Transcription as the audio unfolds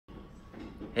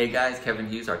Hey guys, Kevin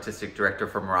Hughes, Artistic Director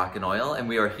for Moroccanoil, and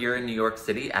we are here in New York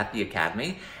City at the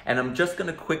Academy. And I'm just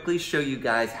gonna quickly show you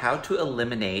guys how to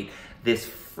eliminate this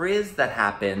frizz that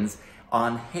happens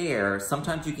on hair.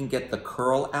 Sometimes you can get the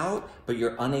curl out, but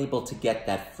you're unable to get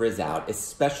that frizz out,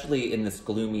 especially in this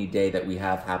gloomy day that we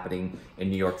have happening in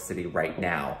New York City right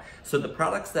now. So the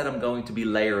products that I'm going to be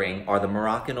layering are the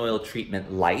Moroccanoil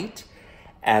Treatment Light,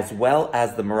 as well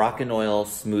as the Moroccanoil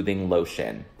Smoothing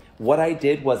Lotion. What I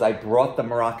did was I brought the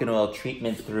Moroccanoil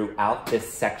treatment throughout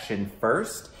this section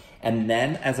first, and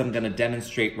then, as I'm gonna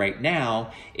demonstrate right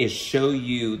now, is show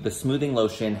you the smoothing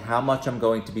lotion, how much I'm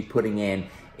going to be putting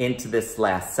into this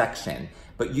last section.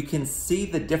 But you can see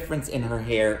the difference in her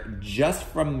hair just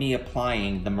from me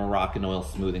applying the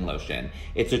Moroccanoil smoothing lotion.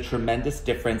 It's a tremendous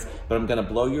difference, but I'm gonna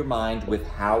blow your mind with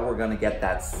how we're gonna get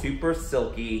that super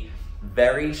silky,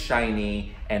 very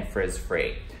shiny, and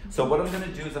frizz-free. So what I'm gonna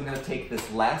do is I'm gonna take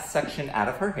this last section out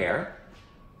of her hair.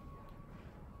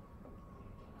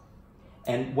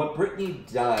 And what Brittany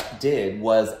did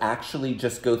was actually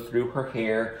just go through her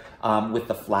hair with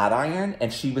the flat iron,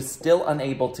 and she was still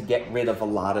unable to get rid of a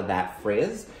lot of that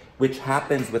frizz, which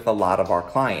happens with a lot of our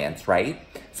clients, right?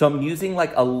 So I'm using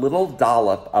like a little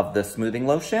dollop of the smoothing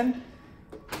lotion,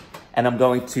 and I'm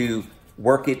going to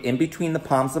work it in between the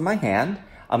palms of my hand.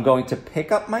 I'm going to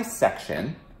pick up my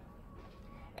section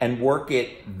and work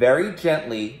it very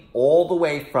gently all the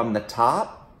way from the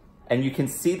top, and you can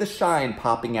see the shine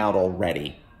popping out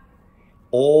already,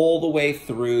 all the way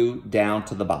through down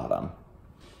to the bottom.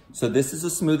 So this is a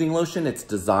smoothing lotion. It's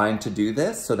designed to do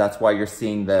this, so that's why you're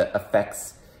seeing the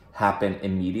effects happen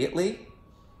immediately.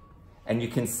 And you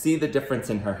can see the difference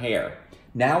in her hair.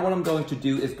 Now what I'm going to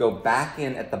do is go back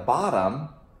in at the bottom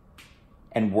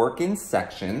and work in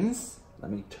sections.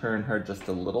 Let me turn her just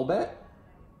a little bit.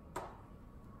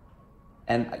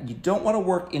 And you don't want to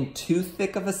work in too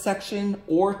thick of a section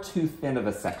or too thin of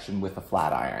a section with a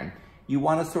flat iron. You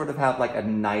want to sort of have like a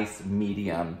nice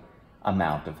medium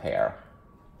amount of hair.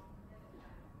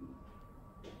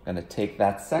 I'm going to take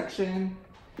that section.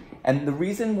 And the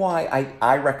reason why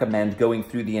I recommend going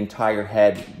through the entire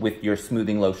head with your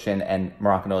smoothing lotion and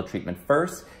Moroccanoil treatment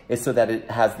first is so that it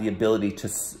has the ability to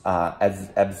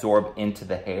absorb into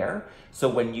the hair. So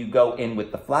when you go in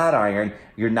with the flat iron,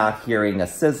 you're not hearing a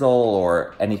sizzle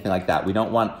or anything like that. We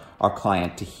don't want our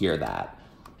client to hear that.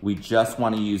 We just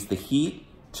want to use the heat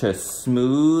to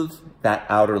smooth that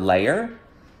outer layer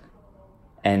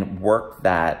and work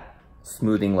that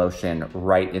smoothing lotion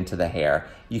right into the hair.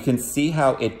 You can see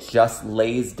how it just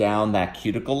lays down that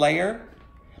cuticle layer.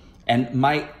 And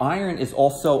my iron is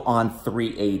also on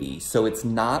 380, so it's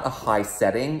not a high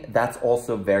setting. That's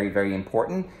also very, very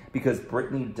important because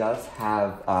Brittany does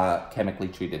have chemically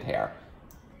treated hair.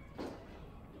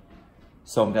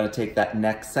 So I'm gonna take that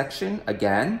next section,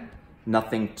 again,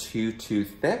 nothing too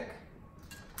thick.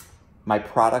 My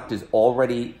product is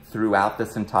already throughout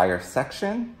this entire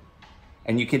section.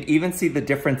 And you can even see the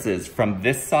differences from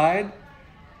this side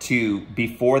to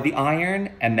before the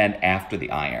iron and then after the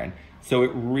iron. So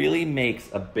it really makes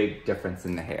a big difference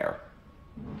in the hair.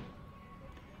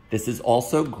 This is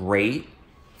also great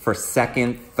for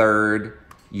second, third.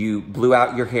 You blew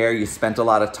out your hair, you spent a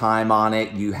lot of time on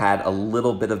it, you had a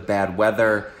little bit of bad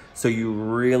weather, so you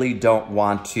really don't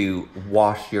want to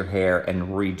wash your hair and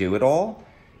redo it all.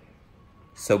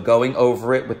 So going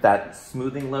over it with that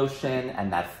smoothing lotion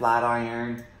and that flat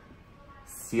iron,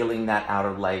 sealing that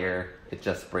outer layer, it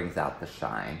just brings out the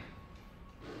shine.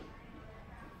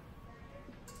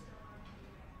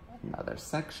 Another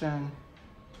section.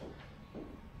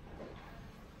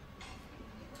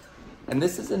 And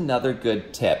this is another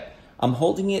good tip. I'm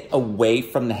holding it away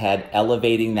from the head,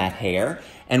 elevating that hair.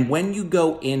 And when you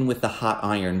go in with the hot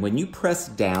iron, when you press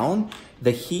down, the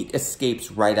heat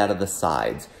escapes right out of the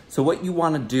sides. So what you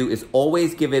want to do is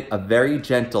always give it a very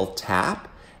gentle tap,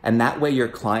 and that way your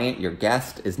client, your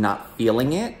guest, is not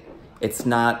feeling it. It's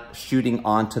not shooting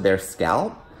onto their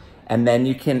scalp. And then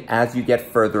you can, as you get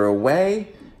further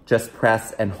away, just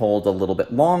press and hold a little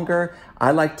bit longer.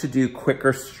 I like to do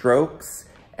quicker strokes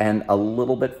and a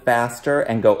little bit faster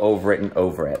and go over it and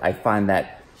over it. I find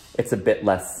that it's a bit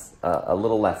less, a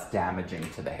little less damaging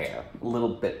to the hair. A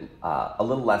little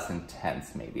less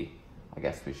intense maybe, I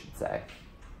guess we should say.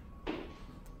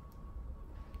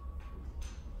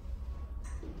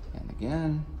 And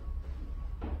again.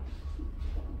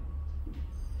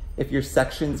 If your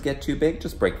sections get too big,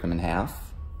 just break them in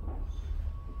half.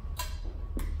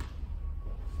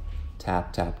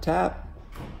 Tap, tap, tap.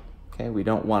 Okay, we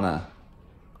don't want to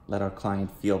let our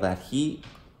client feel that heat.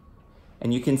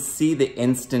 And you can see the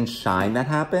instant shine that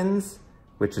happens,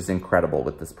 which is incredible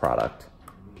with this product.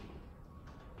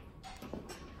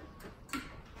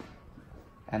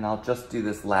 And I'll just do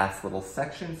this last little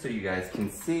section so you guys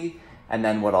can see. And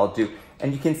then what I'll do,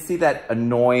 and you can see that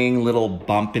annoying little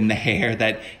bump in the hair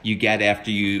that you get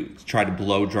after you try to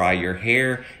blow dry your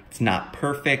hair. It's not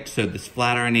perfect, so this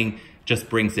flat ironing just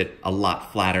brings it a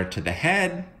lot flatter to the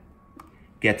head,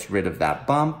 gets rid of that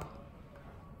bump,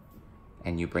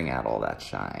 and you bring out all that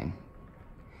shine.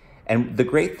 And the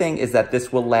great thing is that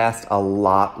this will last a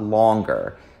lot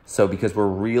longer. So because we're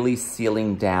really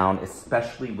sealing down,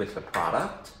 especially with the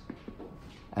product.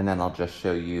 And then I'll just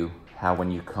show you how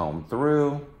when you comb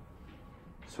through,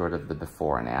 sort of the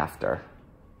before and after.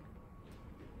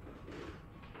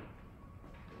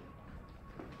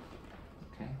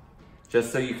 Okay.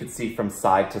 Just so you can see from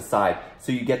side to side.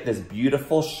 So you get this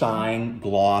beautiful shine,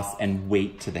 gloss, and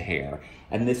weight to the hair.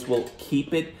 And this will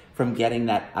keep it from getting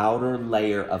that outer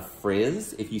layer of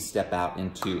frizz if you step out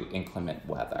into inclement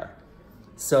weather.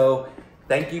 So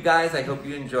thank you guys. I hope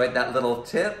you enjoyed that little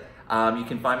tip. You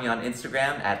can find me on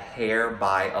Instagram at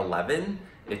hairby11.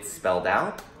 It's spelled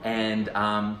out. And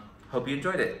hope you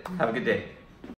enjoyed it. Have a good day.